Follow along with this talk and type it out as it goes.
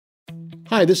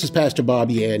Hi, this is Pastor Bob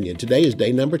Yandian. Today is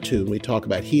day number 2, and we talk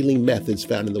about healing methods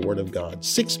found in the Word of God.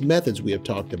 6 methods we have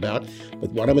talked about,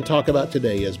 but what I'm going to talk about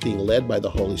today is being led by the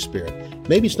Holy Spirit.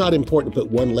 Maybe it's not important to put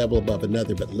one level above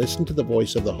another, but listen to the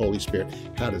voice of the Holy Spirit.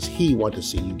 How does He want to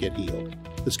see you get healed?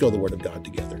 Let's go to the Word of God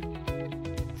together.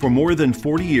 For more than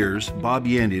 40 years, Bob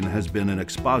Yandian has been an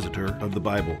expositor of the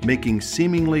Bible, making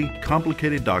seemingly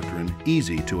complicated doctrine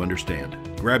easy to understand.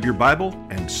 Grab your Bible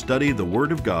and study the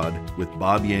Word of God with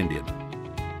Bob Yandian.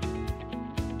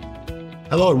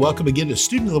 Hello and welcome again to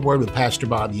Student of the Word with Pastor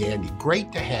Bob Yandian.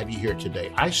 Great to have you here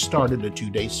today. I started a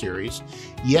 2-day series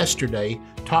yesterday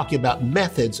talking about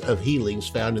methods of healings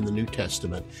found in the New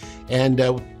Testament and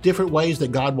different ways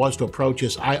that God wants to approach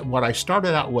us. What I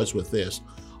started out was with this.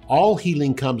 All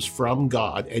healing comes from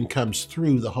God and comes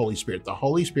through the Holy Spirit. The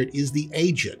Holy Spirit is the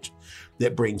agent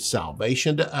that brings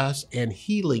salvation to us and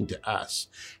healing to us.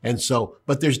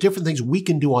 But there's different things we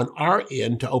can do on our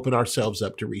end to open ourselves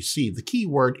up to receive. The key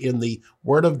word in the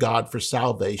Word of God for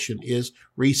salvation is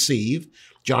receive.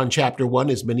 John chapter 1,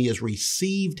 as many as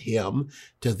received him,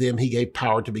 to them he gave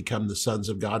power to become the sons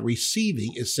of God.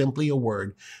 Receiving is simply a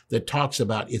word that talks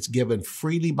about it's given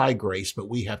freely by grace, but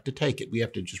we have to take it. We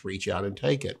have to just reach out and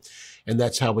take it. And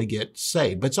that's how we get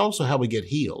saved. But it's also how we get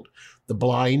healed. The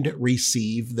blind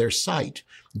receive their sight.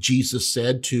 Jesus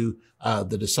said to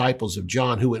the disciples of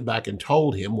John, who went back and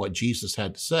told him what Jesus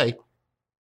had to say,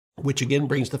 which again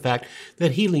brings the fact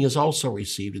that healing is also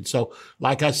received. And so,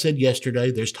 like I said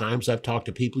yesterday, there's times I've talked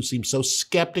to people who seem so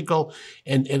skeptical,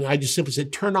 and I just simply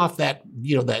said, turn off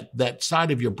that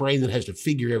side of your brain that has to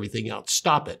figure everything out.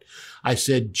 Stop it. I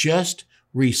said, just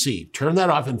receive. Turn that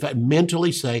off. In fact,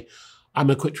 mentally say, I'm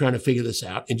going to quit trying to figure this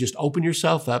out and just open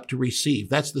yourself up to receive.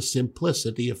 That's the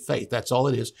simplicity of faith. That's all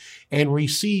it is. And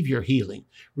receive your healing.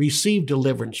 Receive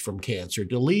deliverance from cancer.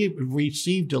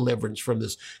 Receive deliverance from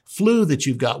this flu that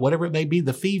you've got, whatever it may be,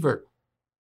 the fever.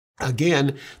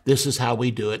 Again, this is how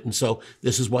we do it. And so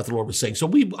this is what the Lord was saying. So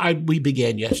we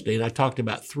began yesterday, and I talked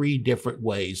about 3 different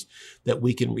ways that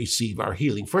we can receive our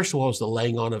healing. First of all is the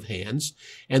laying on of hands,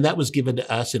 and that was given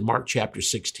to us in Mark chapter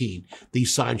 16.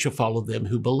 These signs shall follow them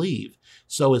who believe.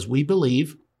 So as we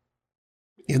believe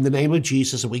in the name of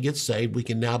Jesus and we get saved, we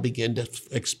can now begin to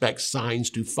expect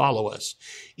signs to follow us.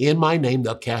 In my name,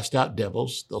 they'll cast out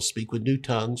devils. They'll speak with new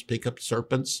tongues, pick up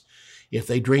serpents. If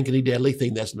they drink any deadly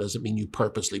thing, that doesn't mean you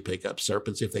purposely pick up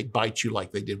serpents. If they bite you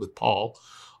like they did with Paul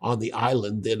on the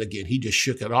island, then again, he just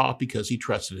shook it off because he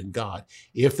trusted in God.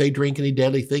 If they drink any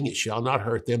deadly thing, it shall not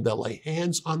hurt them. They'll lay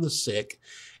hands on the sick,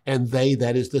 and they,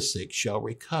 that is the sick, shall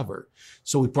recover.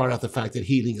 So we brought out the fact that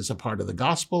healing is a part of the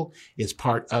gospel. It's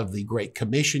part of the Great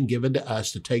Commission given to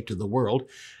us to take to the world.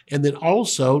 And then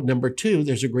also, number 2,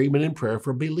 there's agreement in prayer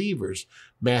for believers.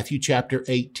 Matthew chapter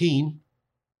 18,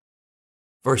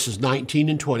 verses 19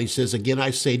 and 20 says, Again,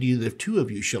 I say to you that if 2 of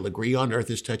you shall agree on earth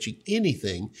as touching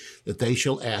anything that they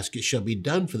shall ask, it shall be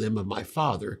done for them of my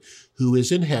Father who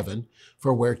is in heaven.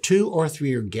 For where 2 or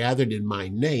 3 are gathered in my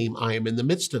name, I am in the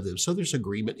midst of them. So there's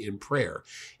agreement in prayer.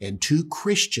 And 2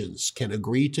 Christians can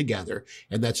agree together,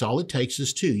 and that's all it takes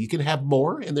is 2. You can have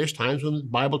more, and there's times when the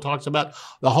Bible talks about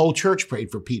the whole church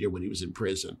prayed for Peter when he was in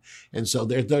prison. And so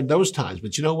there are those times.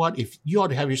 But you know what? If you ought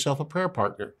to have yourself a prayer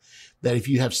partner, that if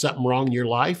you have something wrong in your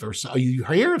life or you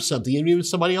hear of something, even in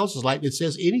somebody else's life, it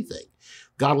says anything.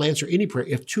 God will answer any prayer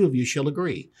if 2 of you shall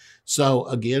agree. So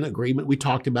again, agreement, we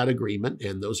talked about agreement,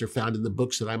 and those are found in the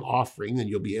books that I'm offering, and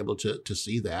you'll be able to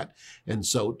see that. And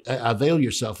so avail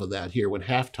yourself of that here when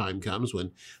halftime comes,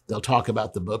 when they'll talk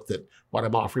about the book that what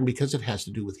I'm offering, because it has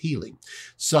to do with healing.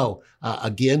 So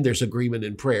again, there's agreement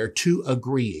in prayer, 2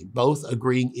 agreeing, both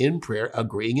agreeing in prayer,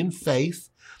 agreeing in faith.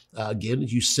 Again,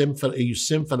 you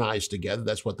symphonize together.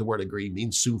 That's what the word agree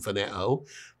means, symphoneo,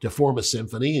 to form a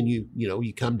symphony. And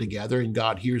you come together, and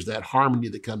God hears that harmony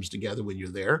that comes together when you're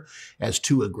there as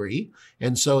 2 agree.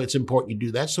 And so it's important you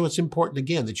do that. So it's important,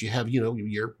 again, that you have,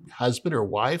 your husband or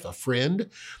wife, a friend,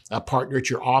 a partner at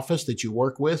your office that you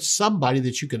work with, somebody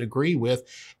that you can agree with,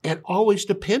 and always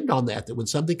depend on that when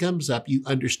something comes up, you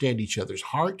understand each other's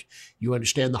heart, you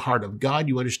understand the heart of God,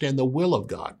 you understand the will of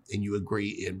God, and you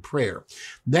agree in prayer.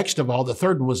 Next of all, the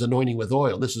third one was anointing with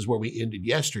oil. This is where we ended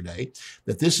yesterday,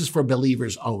 that this is for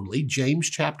believers only. James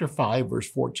chapter 5, verse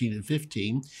 14 and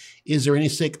 15. Is there any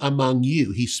sick among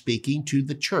you? He's speaking to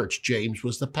the church. James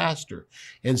was the pastor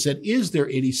and said, is there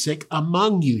any sick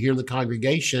among you here in the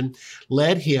congregation?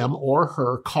 Let him or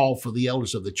her call for the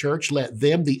elders of the church. Let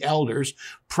them, the elders,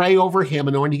 pray over him,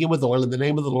 anointing him with oil in the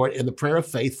name of the Lord, and the prayer of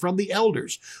faith from the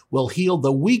elders will heal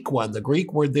the weak one. The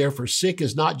Greek word there for sick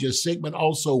is not just sick, but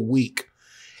also weak.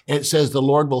 And it says the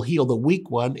Lord will heal the weak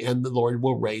one and the Lord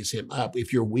will raise him up.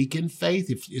 If you're weak in faith,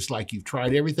 if it's like you've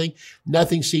tried everything,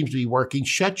 nothing seems to be working,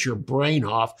 shut your brain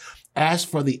off. Ask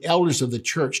for the elders of the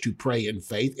church to pray in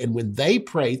faith. And when they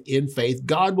pray in faith,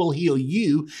 God will heal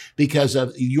you because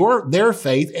of their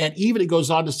faith. And even it goes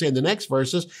on to say in the next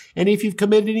verses, and if you've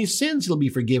committed any sins, he'll be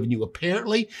forgiven you.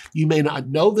 Apparently, you may not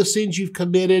know the sins you've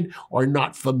committed or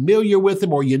not familiar with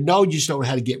them, or you just don't know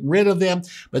how to get rid of them.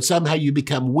 But somehow you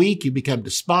become weak, you become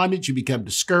despondent, you become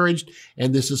discouraged,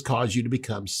 and this has caused you to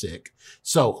become sick.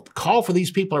 So call for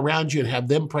these people around you and have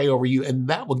them pray over you, and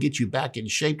that will get you back in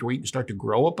shape to where you can start to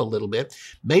grow up a little bit.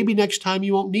 Maybe next time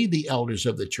you won't need the elders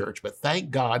of the church, but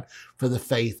thank God for the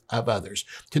faith of others.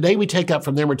 Today we take up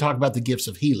from there, we're talking about the gifts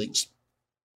of healings.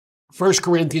 1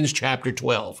 Corinthians chapter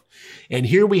 12. And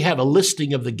here we have a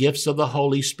listing of the gifts of the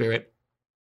Holy Spirit.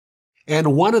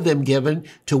 And one of them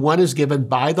is given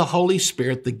by the Holy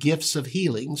Spirit, the gifts of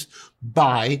healings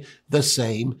by the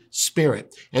same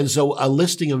Spirit. And so a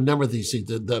listing of a number of these things,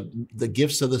 the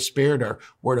gifts of the Spirit are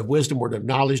word of wisdom, word of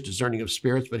knowledge, discerning of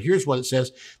spirits. But here's what it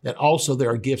says, that also there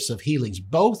are gifts of healings.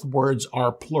 Both words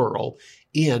are plural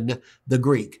in the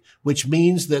Greek, which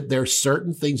means that there's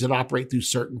certain things that operate through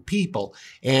certain people.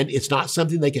 And it's not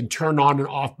something they can turn on and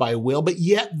off by will, but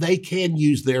yet they can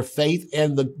use their faith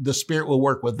and the Spirit will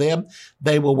work with them.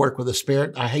 They will work with the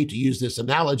Spirit. I hate to use this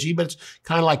analogy, but it's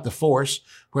kind of like the Force,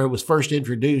 where it was first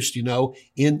introduced,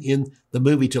 in the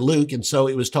movie to Luke. And so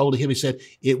it was told to him, he said,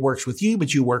 it works with you,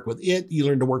 but you work with it. You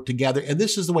learn to work together. And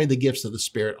this is the way the gifts of the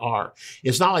Spirit are.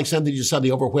 It's not like something just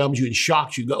suddenly overwhelms you and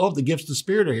shocks you. Go, oh, the gifts of the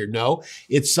Spirit are here. No,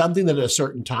 it's something that at a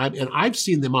certain time, and I've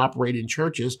seen them operate in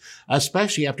churches,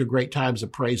 especially after great times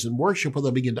of praise and worship, where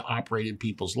they'll begin to operate in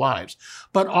people's lives.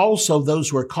 But also those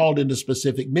who are called into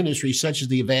specific ministries, such as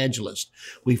the evangelist.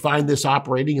 We find this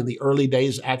operating in the early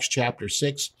days, Acts chapter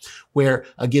 6, where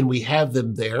again, we have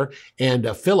them there. And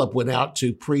Philip went out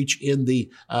to preach in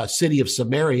the city of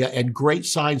Samaria, and great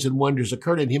signs and wonders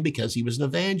occurred in him because he was an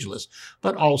evangelist.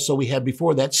 But also we had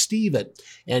before that Stephen,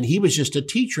 and he was just a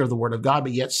teacher of the word of God,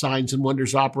 but yet signs and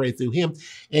wonders operate through him.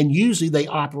 And usually they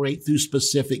operate through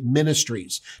specific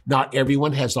ministries. Not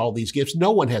everyone has all these gifts.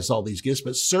 No one has all these gifts,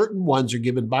 but certain ones are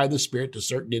given by the Spirit to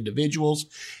certain individuals.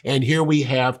 And here we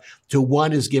have, to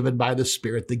one is given by the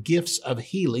Spirit the gifts of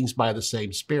healings by the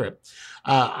same Spirit.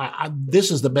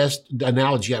 This is the best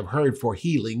analogy I've heard for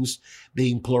healings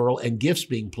being plural and gifts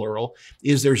being plural,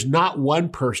 is there's not one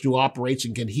person who operates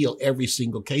and can heal every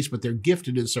single case, but they're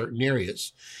gifted in certain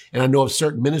areas. And I know of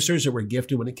certain ministers that were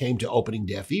gifted when it came to opening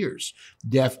deaf ears,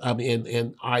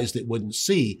 and eyes that wouldn't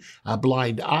see,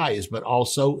 blind eyes, but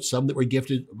also some that were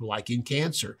gifted like in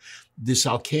cancer. This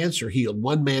saw cancer healed.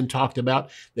 One man talked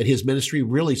about that his ministry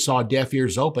really saw deaf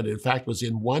ears open. In fact, was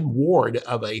in one ward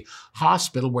of a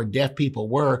hospital where deaf people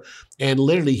were. And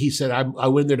literally, he said, I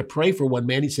went there to pray for one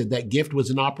man. He said, that gift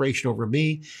was in operation over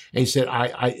me. And he said,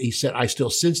 I still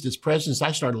sensed his presence.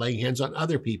 I started laying hands on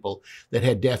other people that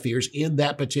had deaf ears in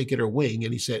that particular wing.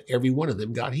 And he said, every one of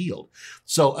them got healed.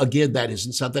 So again, that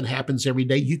isn't something that happens every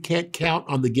day. You can't count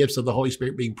on the gifts of the Holy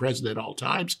Spirit being present at all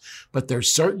times, but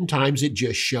there's certain times it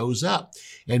just shows up,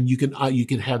 and you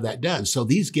can have that done. So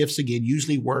these gifts, again,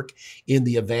 usually work in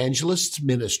the evangelist's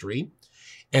ministry.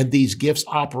 And these gifts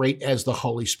operate as the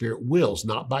Holy Spirit wills,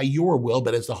 not by your will,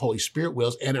 but as the Holy Spirit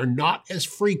wills, and are not as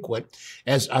frequent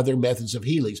as other methods of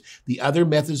healings. The other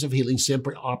methods of healing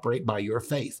simply operate by your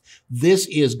faith. This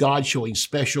is God showing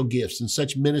special gifts, and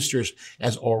such ministers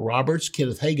as Oral Roberts,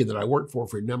 Kenneth Hagin, that I worked for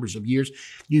numbers of years.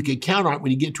 You can count on it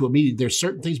when you get to a meeting. There's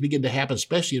certain things begin to happen,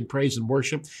 especially in praise and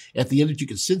worship. At the end of it, you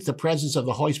can sense the presence of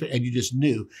the Holy Spirit, and you just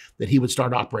knew that he would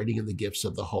start operating in the gifts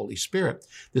of the Holy Spirit.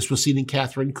 This was seen in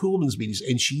Catherine Kuhlman's meetings,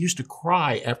 and she used to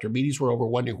cry after meetings were over,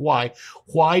 wondering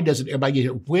why doesn't everybody get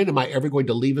healed? When am I ever going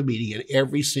to leave a meeting and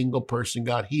every single person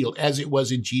got healed, as it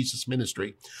was in Jesus'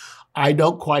 ministry? I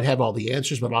don't quite have all the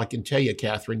answers, but I can tell you,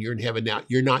 Catherine, you're in heaven now.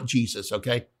 You're not Jesus,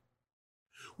 okay?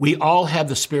 We all have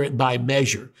the Spirit by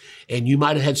measure, and you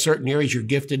might have had certain areas you're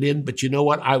gifted in, but you know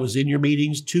what? I was in your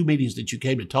meetings, 2 meetings that you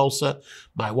came to Tulsa.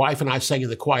 My wife and I sang in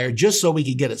the choir just so we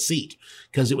could get a seat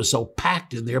because it was so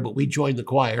packed in there, but we joined the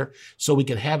choir so we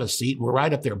could have a seat. We're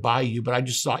right up there by you, but I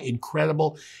just saw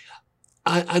incredible,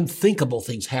 unthinkable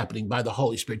things happening by the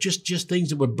Holy Spirit, just things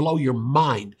that would blow your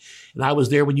mind. And I was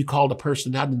there when you called a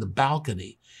person out in the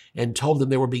balcony and told them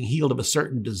they were being healed of a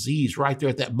certain disease. Right there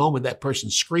at that moment, that person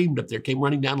screamed up there, came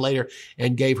running down later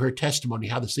and gave her testimony,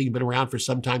 how this thing had been around for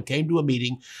some time, came to a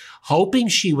meeting. hoping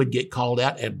she would get called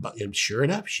out. And sure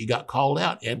enough, she got called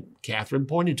out. And Catherine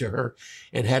pointed to her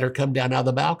and had her come down out of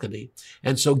the balcony.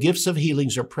 And so gifts of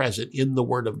healings are present in the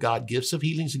Word of God. Gifts of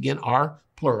healings, again, are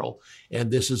plural. And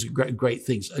this is great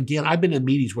things. Again, I've been in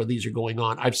meetings where these are going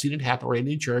on. I've seen it happen right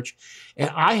in church.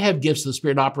 And I have gifts of the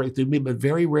Spirit operate through me, but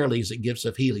very rarely is it gifts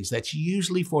of healings. That's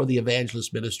usually for the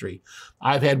evangelist ministry.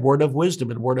 I've had word of wisdom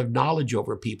and word of knowledge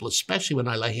over people, especially when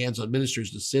I lay hands on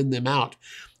ministers to send them out.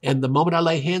 And the moment I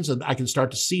lay hands on them, I can start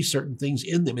to see certain things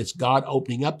in them. It's God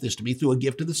opening up this to me through a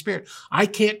gift of the Spirit. I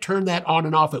can't turn that on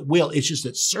and off at will. It's just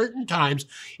at certain times,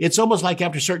 it's almost like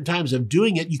after certain times of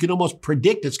doing it, you can almost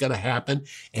predict it's going to happen.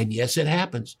 And yes, it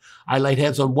happens. I laid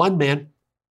hands on one man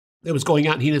that was going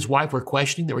out, and he and his wife were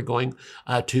questioning. They were going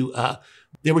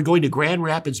to Grand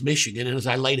Rapids, Michigan. And as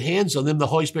I laid hands on them, the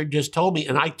Holy Spirit just told me,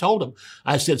 and I told them,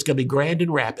 I said, it's going to be Grand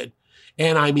and Rapid.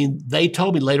 And I mean, they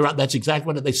told me later on, that's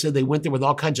exactly what they said. They went there with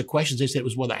all kinds of questions. They said it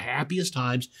was one of the happiest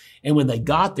times. And when they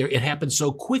got there, it happened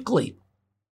so quickly.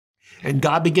 And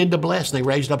God began to bless. And they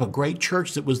raised up a great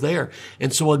church that was there.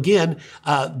 And so again,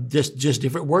 just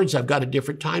different words I've got at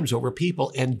different times over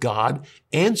people. And God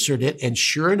answered it. And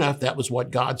sure enough, that was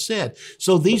what God said.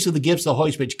 So these are the gifts of the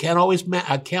Holy Spirit. You can't always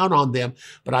count on them.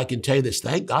 But I can tell you this,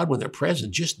 thank God when they're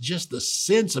present, just the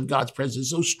sense of God's presence is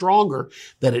so stronger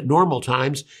that at normal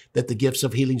times that the gifts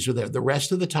of healings are there. The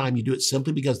rest of the time, you do it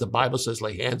simply because the Bible says,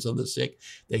 lay hands on the sick,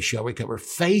 they shall recover.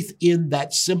 Faith in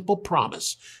that simple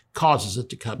promise causes it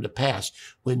to come to pass.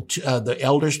 When the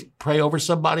elders pray over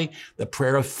somebody, the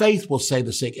prayer of faith will save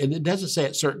the sick. And it doesn't say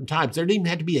at certain times. There didn't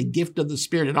have to be a gift of the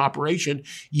Spirit in operation.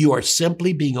 You are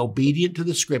simply being obedient to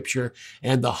the Scripture,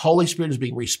 and the Holy Spirit is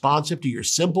being responsive to your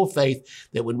simple faith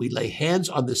that when we lay hands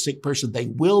on the sick person, they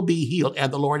will be healed,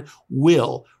 and the Lord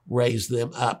will raise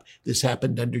them up. This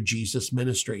happened under Jesus'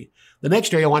 ministry. The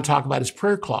next area I want to talk about is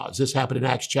prayer clause. This happened in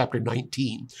Acts chapter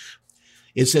 19.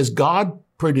 It says, God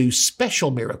produced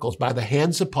special miracles by the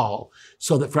hands of Paul,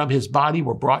 so that from his body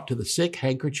were brought to the sick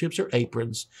handkerchiefs or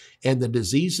aprons, and the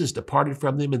diseases departed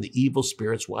from them, and the evil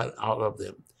spirits went out of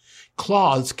them.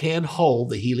 Cloths can hold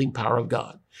the healing power of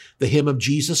God. The hem of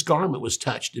Jesus' garment was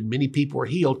touched, and many people were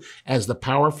healed as the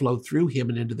power flowed through him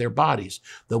and into their bodies.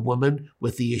 The woman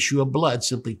with the issue of blood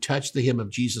simply touched the hem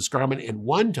of Jesus' garment, and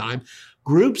one time,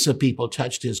 groups of people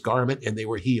touched his garment and they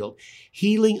were healed.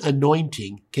 Healing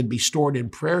anointing can be stored in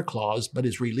prayer clause, but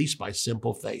is released by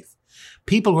simple faith.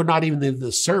 People who are not even in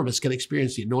the service can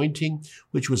experience the anointing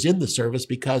which was in the service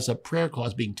because of prayer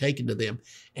clause being taken to them.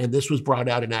 And this was brought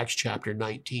out in Acts chapter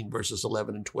 19, verses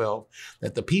 11 and 12,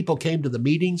 that the people came to the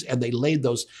meetings and they laid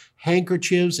those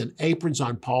handkerchiefs and aprons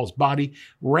on Paul's body,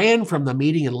 ran from the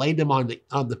meeting and laid them on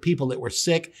the people that were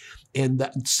sick. And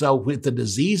so with the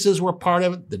diseases were part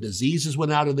of it, the diseases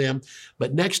went out of them.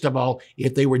 But next of all,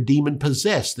 if they were demon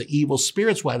possessed, the evil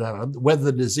spirits went out of them, whether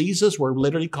the diseases were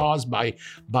literally caused by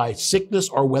sickness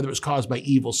or whether it was caused by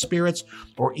evil spirits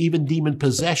or even demon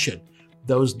possession.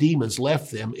 Those demons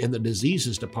left them and the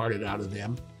diseases departed out of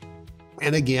them.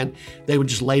 And again, they were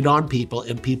just laid on people,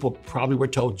 and people probably were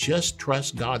told, just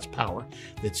trust God's power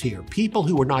that's here. People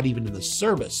who were not even in the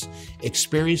service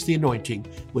experienced the anointing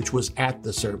which was at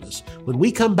the service. When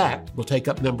we come back, we'll take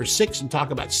up number 6 and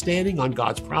talk about standing on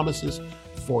God's promises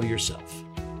for yourself.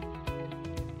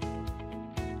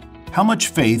 How much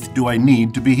faith do I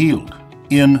need to be healed?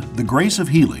 In The Grace of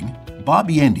Healing, Bob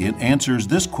Yandian answers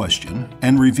this question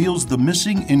and reveals the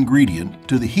missing ingredient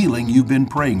to the healing you've been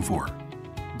praying for: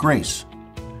 grace.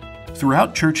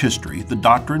 Throughout church history, the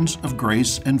doctrines of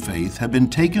grace and faith have been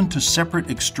taken to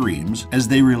separate extremes as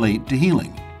they relate to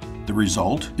healing. The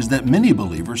result is that many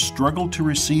believers struggle to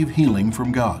receive healing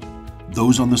from God.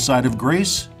 Those on the side of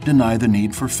grace deny the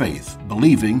need for faith,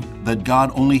 believing that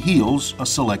God only heals a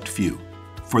select few.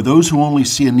 For those who only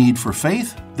see a need for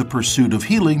faith, the pursuit of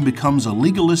healing becomes a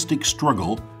legalistic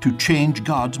struggle to change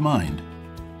God's mind.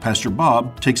 Pastor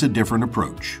Bob takes a different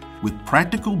approach, with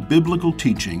practical biblical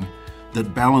teaching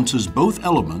that balances both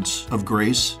elements of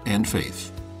grace and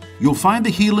faith. You'll find the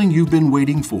healing you've been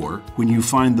waiting for when you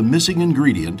find the missing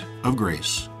ingredient of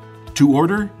grace. To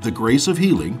order The Grace of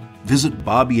Healing, visit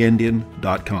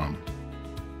bobyandian.com.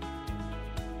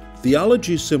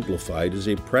 Theology Simplified is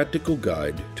a practical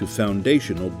guide to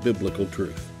foundational biblical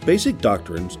truth. Basic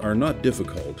doctrines are not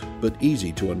difficult, but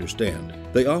easy to understand.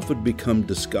 They often become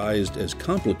disguised as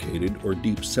complicated or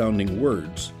deep-sounding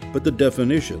words, but the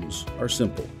definitions are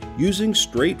simple. Using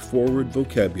straightforward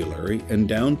vocabulary and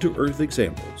down-to-earth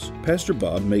examples, Pastor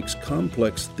Bob makes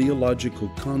complex theological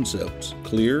concepts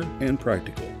clear and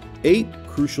practical. 8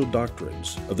 crucial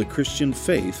doctrines of the Christian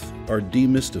faith are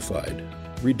demystified: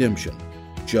 redemption,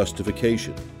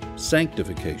 justification,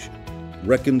 sanctification,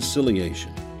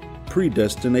 reconciliation,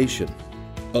 predestination,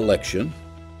 election,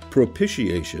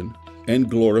 propitiation, and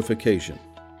glorification.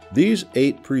 These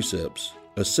 8 precepts,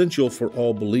 essential for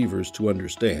all believers to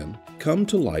understand, come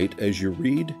to light as you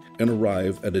read and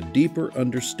arrive at a deeper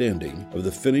understanding of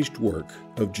the finished work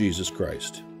of Jesus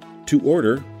Christ. To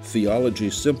order Theology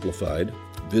Simplified,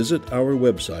 visit our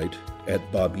website at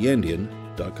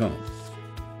bobyandian.com.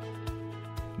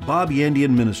 Bob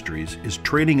Yandian Ministries is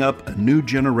training up a new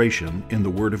generation in the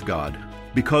Word of God.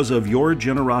 Because of your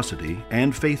generosity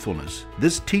and faithfulness,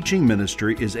 this teaching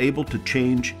ministry is able to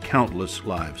change countless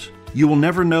lives. You will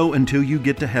never know until you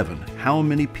get to heaven how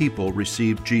many people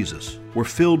received Jesus, were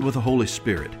filled with the Holy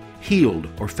Spirit, healed,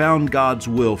 or found God's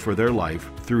will for their life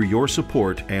through your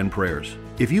support and prayers.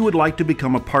 If you would like to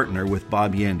become a partner with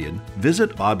Bob Yandian,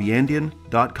 visit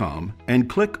bobyandian.com and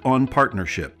click on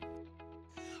Partnership.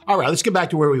 All right, let's get back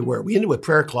to where we were. We ended with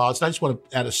prayer clause, and I just want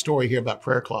to add a story here about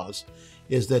prayer clause.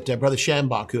 Is that Brother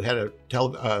Schambach, who had a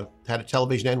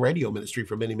television and radio ministry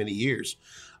for many, many years,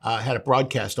 had a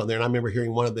broadcast on there. And I remember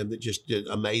hearing one of them that just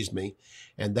amazed me.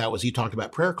 And that was, he talked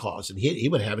about prayer clause. And he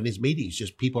would have in his meetings,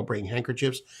 just people bring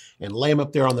handkerchiefs and lay them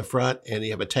up there on the front. And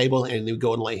he have a table and he would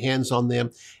go and lay hands on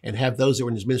them and have those that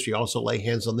were in his ministry also lay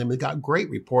hands on them. And got great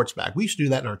reports back. We used to do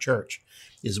that in our church.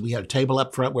 Is we had a table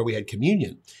up front where we had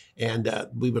communion. And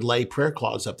we would lay prayer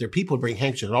clause up there. People would bring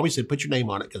handkerchiefs. I always said, put your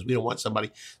name on it because we don't want somebody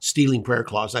stealing prayer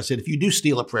clause. I said, if you do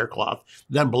steal a prayer cloth,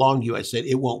 it doesn't belong to you. I said,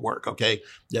 it won't work, okay?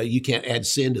 You can't add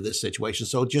sin to this situation.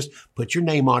 So just put your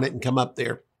name on it and come up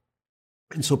there.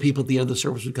 And so people at the end of the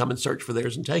service would come and search for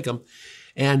theirs and take them.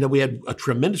 And we had a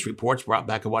tremendous reports brought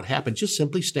back of what happened, just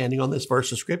simply standing on this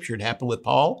verse of Scripture. It happened with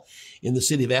Paul in the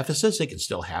city of Ephesus. It can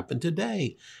still happen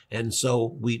today. And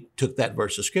so we took that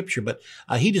verse of Scripture. But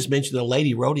he just mentioned a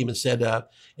lady wrote him and said,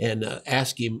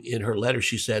 asked him in her letter,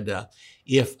 she said,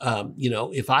 if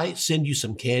I send you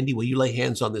some candy, will you lay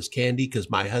hands on this candy? Because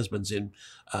my husband's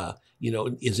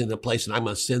is in a place and I'm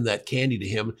going to send that candy to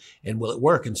him and will it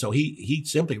work? And so he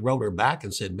simply wrote her back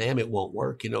and said, ma'am, it won't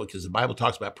work, because the Bible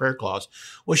talks about prayer clause.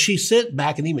 Well, she sent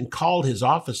back and even called his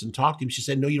office and talked to him. She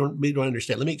said, no, you don't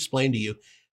understand. Let me explain to you.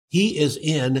 He is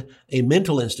in a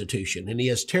mental institution and he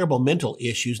has terrible mental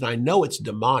issues. And I know it's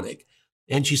demonic.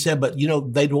 And she said, but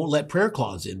they don't let prayer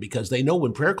clause in because they know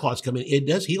when prayer clause come in, it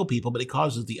does heal people, but it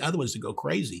causes the other ones to go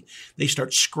crazy. They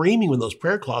start screaming when those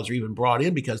prayer clauses are even brought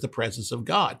in because of the presence of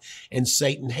God. And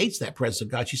Satan hates that presence of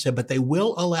God. She said, but they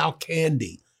will allow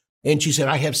candy. And she said,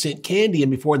 I have sent candy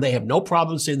in before and they have no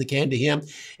problem sending the candy to him.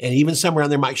 And even some around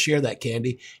there might share that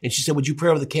candy. And she said, would you pray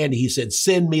over the candy? He said,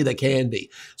 send me the candy.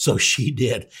 So she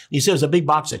did. And he said it was a big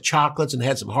box of chocolates and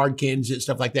had some hard candies and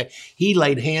stuff like that. He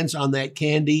laid hands on that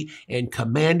candy and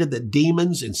commanded that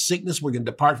demons and sickness were going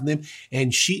to depart from them.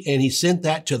 And he sent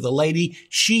that to the lady.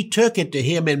 She took it to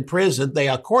him in prison.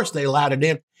 Of course, they allowed it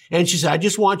in. And she said, I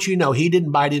just want you to know he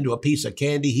didn't bite into a piece of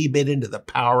candy. He bit into the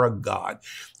power of God.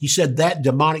 He said that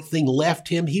demonic thing left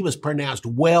him. He was pronounced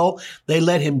well. They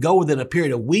let him go within a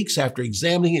period of weeks after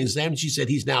examining and she said,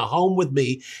 he's now home with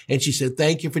me. And she said,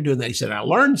 thank you for doing that. He said, I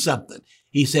learned something.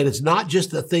 He said, it's not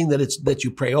just the thing that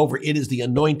you pray over. It is the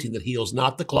anointing that heals,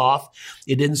 not the cloth.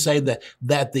 It didn't say that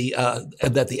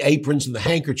the aprons and the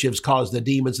handkerchiefs caused the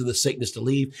demons and the sickness to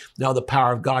leave. No, the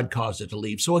power of God caused it to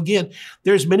leave. So again,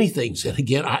 there's many things. And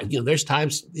again, there's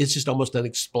times it's just almost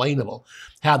unexplainable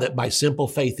how that by simple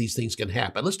faith, these things can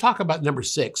happen. Let's talk about number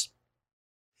 6.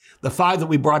 The 5 that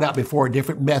we brought out before,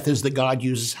 different methods that God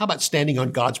uses. How about standing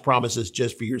on God's promises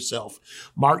just for yourself?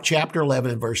 Mark chapter 11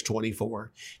 and verse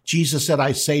 24. Jesus said,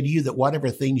 I say to you that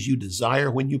whatever things you desire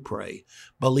when you pray,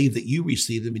 believe that you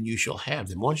receive them and you shall have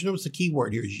them. I want you to notice the key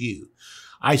word here is you.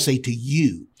 I say to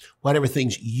you, whatever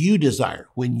things you desire,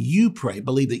 when you pray,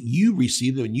 believe that you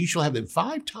receive them and you shall have them.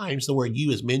 5 times the word you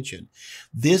is mentioned.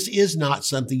 This is not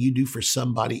something you do for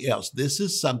somebody else. This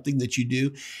is something that you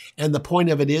do. And the point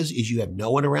of it is you have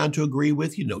no one around to agree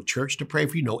with you, no church to pray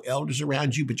for you, no elders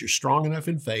around you, but you're strong enough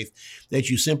in faith that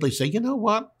you simply say, you know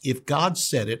what? If God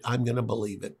said it, I'm going to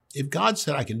believe it. If God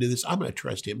said I can do this, I'm going to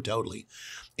trust him totally.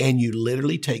 And you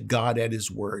literally take God at his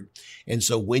word. And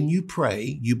so when you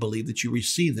pray, you believe that you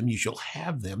receive them, you shall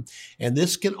have them. And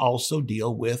this can also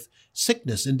deal with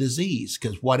sickness and disease,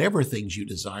 because whatever things you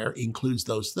desire includes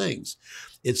those things.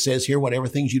 It says here, whatever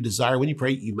things you desire when you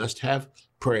pray, you must have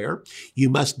prayer. You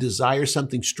must desire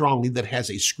something strongly that has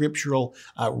a scriptural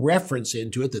reference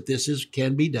into it, that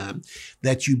can be done,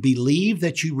 that you believe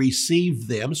that you receive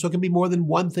them. So it can be more than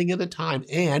one thing at a time.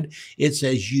 And it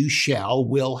says you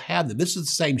will have them. This is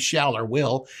the same shall or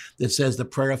will that says the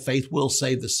prayer of faith will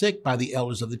save the sick by the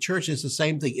elders of the church. It's the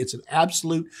same thing. It's an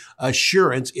absolute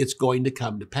assurance it's going to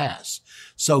come to pass.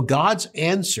 So God's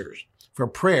answers for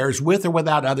prayers with or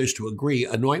without others to agree,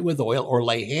 anoint with oil or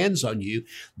lay hands on you.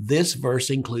 This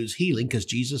verse includes healing because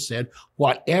Jesus said,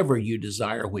 whatever you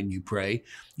desire when you pray,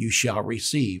 you shall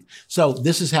receive. So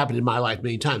this has happened in my life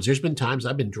many times. There's been times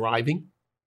I've been driving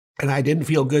and I didn't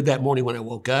feel good that morning when I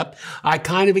woke up. I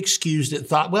kind of excused it and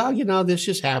thought, well, this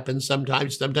just happens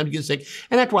sometimes you get sick.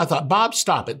 And after a while I thought, Bob,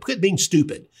 stop it. Quit being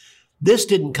stupid. This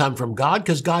didn't come from God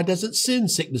because God doesn't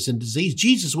send sickness and disease.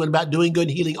 Jesus went about doing good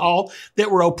and healing all that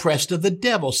were oppressed of the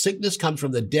devil. Sickness comes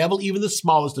from the devil. Even the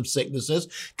smallest of sicknesses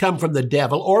come from the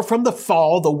devil or from the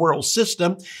fall, the world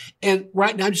system. And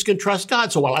right now I'm just going to trust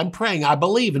God. So while I'm praying, I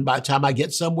believe. And by the time I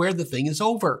get somewhere, the thing is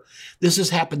over. This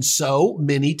has happened so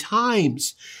many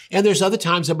times. And there's other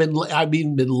times I've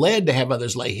been led to have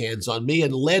others lay hands on me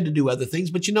and led to do other things.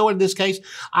 But in this case,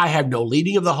 I have no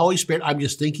leading of the Holy Spirit. I'm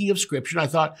just thinking of Scripture. And I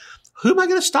thought, who am I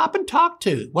going to stop and talk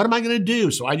to? What am I going to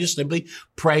do? So I just simply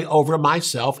pray over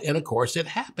myself. And of course it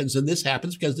happens. And this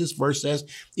happens because this verse says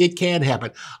it can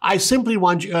happen. I simply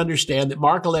want you to understand that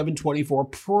Mark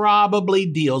 11:24 probably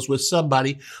deals with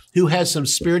somebody who has some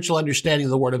spiritual understanding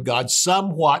of the Word of God,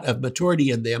 somewhat of maturity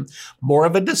in them, more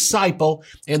of a disciple,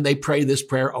 and they pray this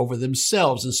prayer over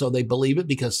themselves. And so they believe it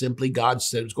because simply God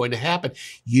said it's going to happen.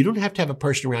 You don't have to have a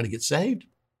person around to get saved.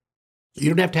 You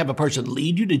don't have to have a person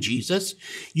lead you to Jesus.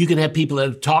 You can have people that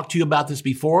have talked to you about this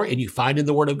before and you find in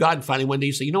the Word of God and finally one day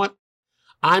you say, you know what?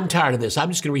 I'm tired of this. I'm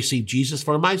just going to receive Jesus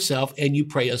for myself. And you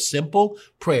pray a simple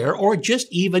prayer or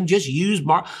just use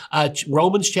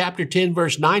Romans chapter 10,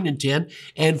 verse 9 and 10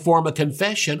 and form a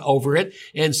confession over it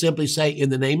and simply say,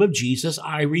 in the name of Jesus,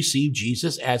 I receive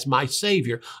Jesus as my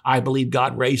Savior. I believe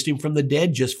God raised him from the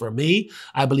dead just for me.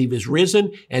 I believe he's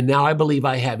risen. And now I believe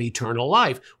I have eternal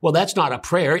life. Well, that's not a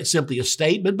prayer. It's simply a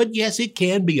statement. But yes, it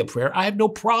can be a prayer. I have no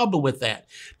problem with that.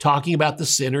 Talking about the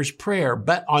sinner's prayer.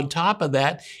 But on top of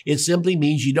that, it simply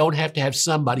means you don't have to have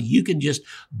somebody. You can just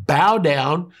bow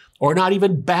down or not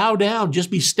even bow down. Just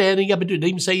be standing up and do it. It doesn't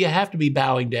even say you have to be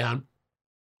bowing down.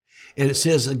 And it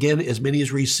says, again, as many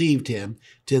as received him,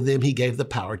 to them he gave the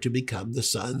power to become the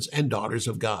sons and daughters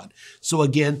of God. So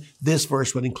again, this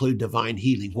verse would include divine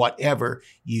healing, whatever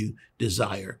you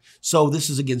desire. So this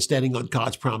is, again, standing on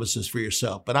God's promises for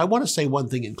yourself. But I want to say one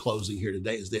thing in closing here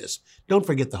today is this. Don't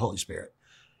forget the Holy Spirit.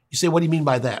 You say, what do you mean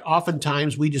by that?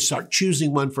 Oftentimes we just start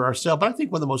choosing one for ourselves. But I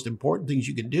think one of the most important things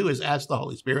you can do is ask the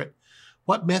Holy Spirit,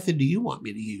 what method do you want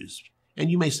me to use? And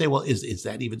you may say, well, is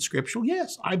that even scriptural?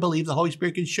 Yes, I believe the Holy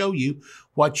Spirit can show you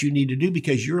what you need to do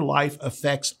because your life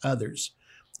affects others.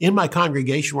 In my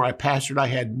congregation where I pastored, I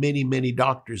had many, many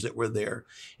doctors that were there.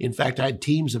 In fact, I had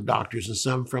teams of doctors and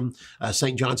some from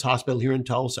St. John's Hospital here in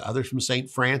Tulsa, others from St.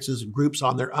 Francis, groups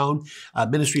on their own,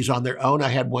 ministries on their own. I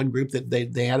had one group that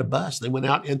they had a bus. They went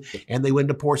out and they went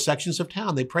to poor sections of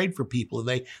town. They prayed for people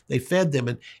and they fed them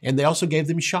and they also gave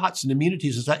them shots and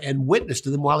immunities and stuff and witnessed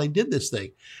to them while they did this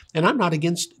thing. And I'm not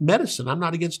against medicine. I'm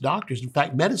not against doctors. In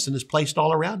fact, medicine is placed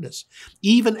all around us.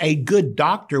 Even a good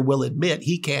doctor will admit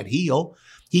he can't heal.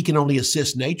 He can only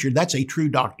assist nature. That's a true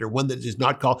doctor, one that is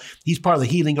not called, he's part of the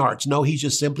healing arts. No, he's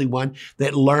just simply one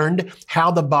that learned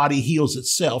how the body heals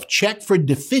itself, checked for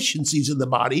deficiencies in the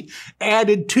body,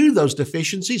 added to those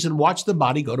deficiencies, and watched the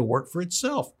body go to work for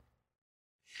itself.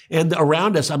 And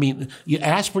around us,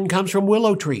 aspirin comes from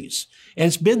willow trees. And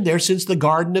it's been there since the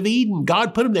Garden of Eden.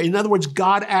 God put them there. In other words,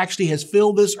 God actually has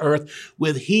filled this earth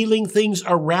with healing things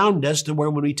around us to where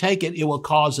when we take it, it will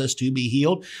cause us to be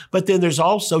healed. But then there's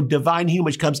also divine healing,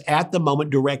 which comes at the moment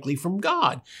directly from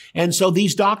God. And so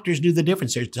these doctors knew the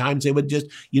difference. There's times they would just,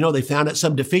 they found out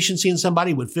some deficiency in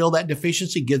somebody, would fill that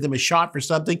deficiency, give them a shot for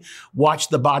something, watch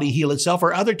the body heal itself.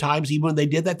 Or other times, even when they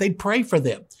did that, they'd pray for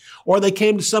them. Or they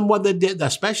came to someone that did,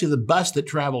 especially the bus that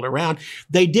traveled around,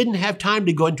 they didn't have time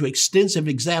to go into extensive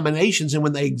examinations. And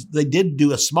when they did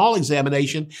do a small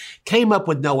examination, came up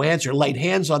with no answer, laid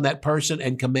hands on that person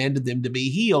and commanded them to be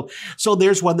healed. So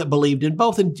there's one that believed in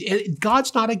both. And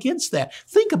God's not against that.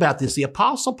 Think about this. The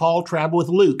Apostle Paul traveled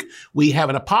with Luke. We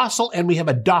have an apostle and we have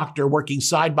a doctor working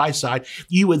side by side.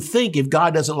 You would think if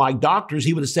God doesn't like doctors,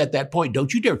 he would have set that point.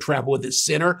 Don't you dare travel with this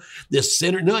sinner.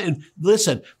 No, and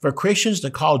listen, for Christians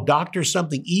to call doctors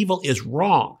something evil is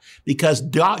wrong because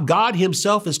God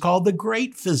himself is called the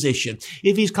great physician.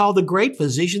 If he's called the great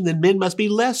physician, then men must be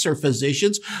lesser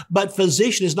physicians. But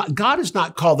physician is not, God is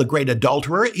not called the great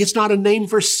adulterer. It's not a name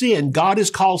for sin. God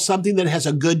is called something that has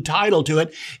a good title to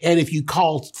it. And if you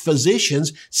call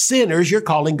physicians sinners, you're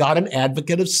calling God an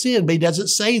advocate of sin. But he doesn't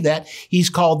say that. He's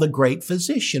called the great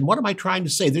physician. What am I trying to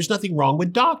say? There's nothing wrong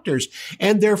with doctors.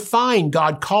 And they're fine.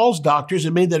 God calls doctors,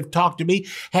 and many that have talked to me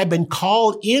have been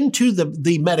called into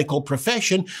the medical profession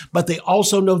passion, but they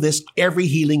also know this: every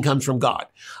healing comes from God.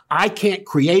 I can't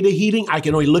create a healing. I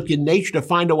can only look in nature to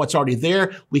find out what's already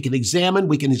there. We can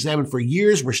examine for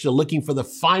years. We're still looking for the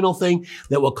final thing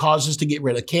that will cause us to get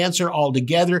rid of cancer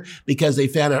altogether, because they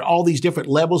found out all these different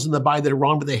levels in the body that are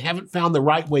wrong, but they haven't found the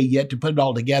right way yet to put it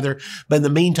all together. But in the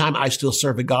meantime, I still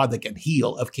serve a God that can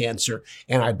heal of cancer,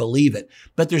 and I believe it.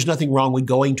 But there's nothing wrong with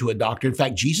going to a doctor. In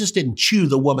fact, Jesus didn't chew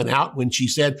the woman out when she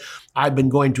said, I've been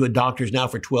going to a doctor's now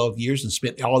for 12 years and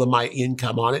spent all of my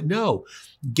income on it. No.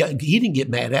 He didn't get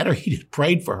mad at her. He just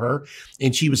prayed for her,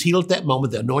 and she was healed at that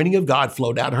moment. The anointing of God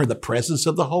flowed out of her. The presence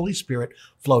of the Holy Spirit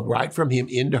flowed right from him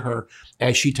into her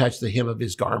as she touched the hem of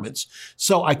his garments.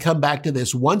 So I come back to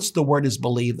this. Once the word is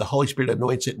believed, the Holy Spirit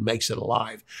anoints it and makes it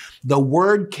alive. The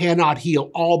word cannot heal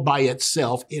all by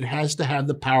itself. It has to have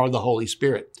the power of the Holy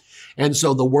Spirit. And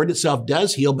so the word itself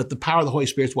does heal, but the power of the Holy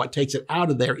Spirit is what takes it out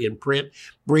of there in print,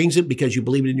 brings it because you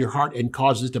believe it in your heart, and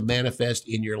causes it to manifest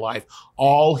in your life.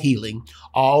 All healing,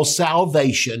 all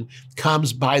salvation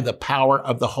comes by the power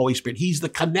of the Holy Spirit. He's the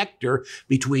connector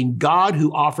between God,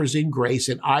 who offers in grace,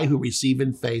 and I, who receive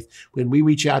in faith. When we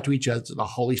reach out to each other, it's the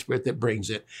Holy Spirit that brings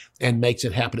it and makes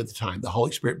it happen at the time. The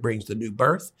Holy Spirit brings the new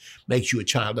birth, makes you a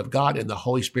child of God, and the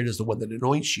Holy Spirit is the one that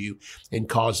anoints you and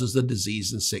causes the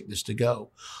disease and sickness to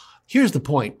go. Here's the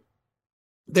point.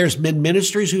 There's been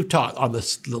ministries who've taught on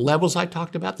the levels I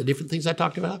talked about, the different things I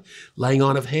talked about, laying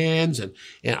on of hands. And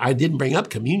I didn't bring up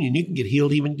communion. You can get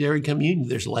healed even during communion.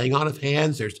 There's laying on of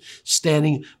hands. There's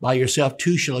standing by yourself.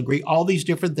 Two shall agree. All these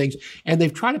different things. And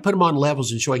they've tried to put them on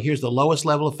levels and showing here's the lowest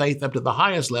level of faith up to the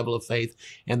highest level of faith.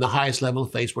 And the highest level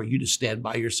of faith where you just stand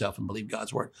by yourself and believe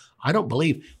God's word. I don't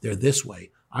believe they're this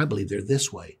way. I believe they're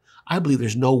this way. I believe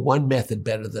there's no one method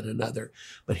better than another.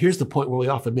 But here's the point where we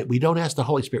often admit, we don't ask the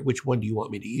Holy Spirit, which one do you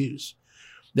want me to use?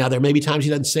 Now, there may be times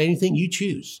he doesn't say anything, you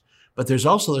choose. But there's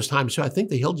also those times, so I think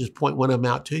that he'll just point one of them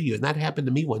out to you. And that happened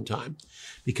to me one time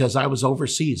because I was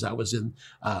overseas. I was in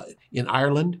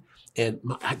Ireland. And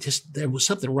there was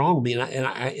something wrong with me, and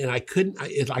I couldn't.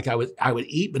 It's like I would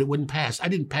eat, but it wouldn't pass. I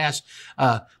didn't pass,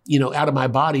 out of my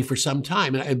body for some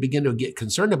time, and I began to get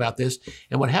concerned about this.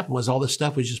 And what happened was all this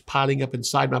stuff was just piling up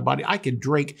inside my body. I could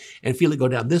drink and feel it go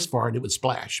down this far, and it would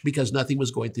splash because nothing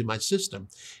was going through my system.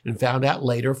 And found out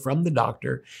later from the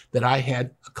doctor that I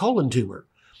had a colon tumor.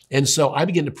 And so I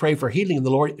began to pray for healing, and the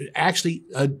Lord actually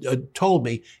told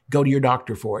me, go to your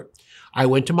doctor for it. I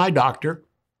went to my doctor.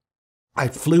 I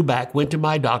flew back, went to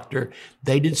my doctor.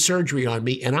 They did surgery on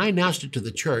me, and I announced it to the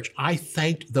church. I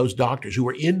thanked those doctors who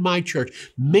were in my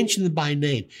church, mentioned them by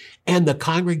name, and the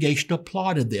congregation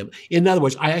applauded them. In other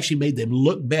words, I actually made them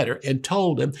look better and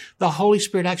told them. The Holy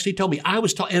Spirit actually told me.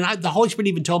 The Holy Spirit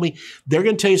even told me, they're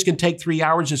going to tell you it's going to take 3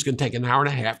 hours, it's going to take an hour and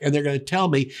a half, and they're going to tell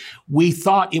me, we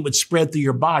thought it would spread through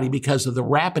your body because of the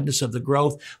rapidness of the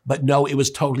growth, but no, it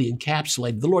was totally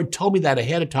encapsulated. The Lord told me that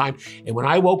ahead of time, and when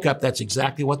I woke up, that's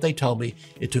exactly what they told me.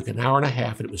 It took an hour and a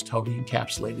half, and it was totally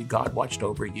encapsulated. God watched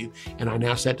over you. And I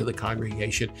announced that to the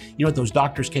congregation. You know what? Those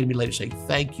doctors came to me later saying,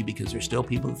 thank you, because there's still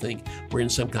people who think we're in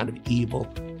some kind of evil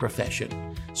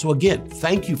profession. So again,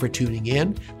 thank you for tuning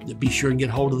in. Be sure and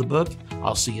get hold of the book.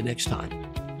 I'll see you next time.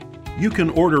 You can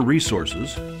order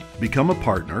resources, become a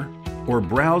partner, or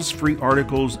browse free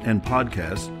articles and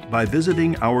podcasts by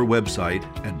visiting our website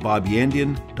at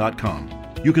bobyandian.com.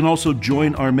 You can also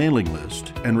join our mailing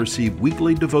list and receive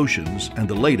weekly devotions and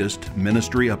the latest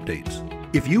ministry updates.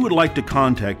 If you would like to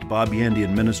contact Bob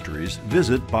Yandian Ministries,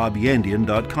 visit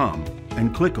bobyandian.com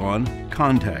and click on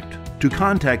Contact. To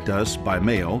contact us by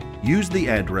mail, use the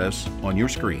address on your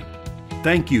screen.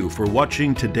 Thank you for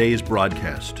watching today's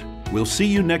broadcast. We'll see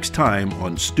you next time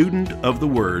on Student of the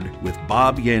Word with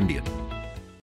Bob Yandian.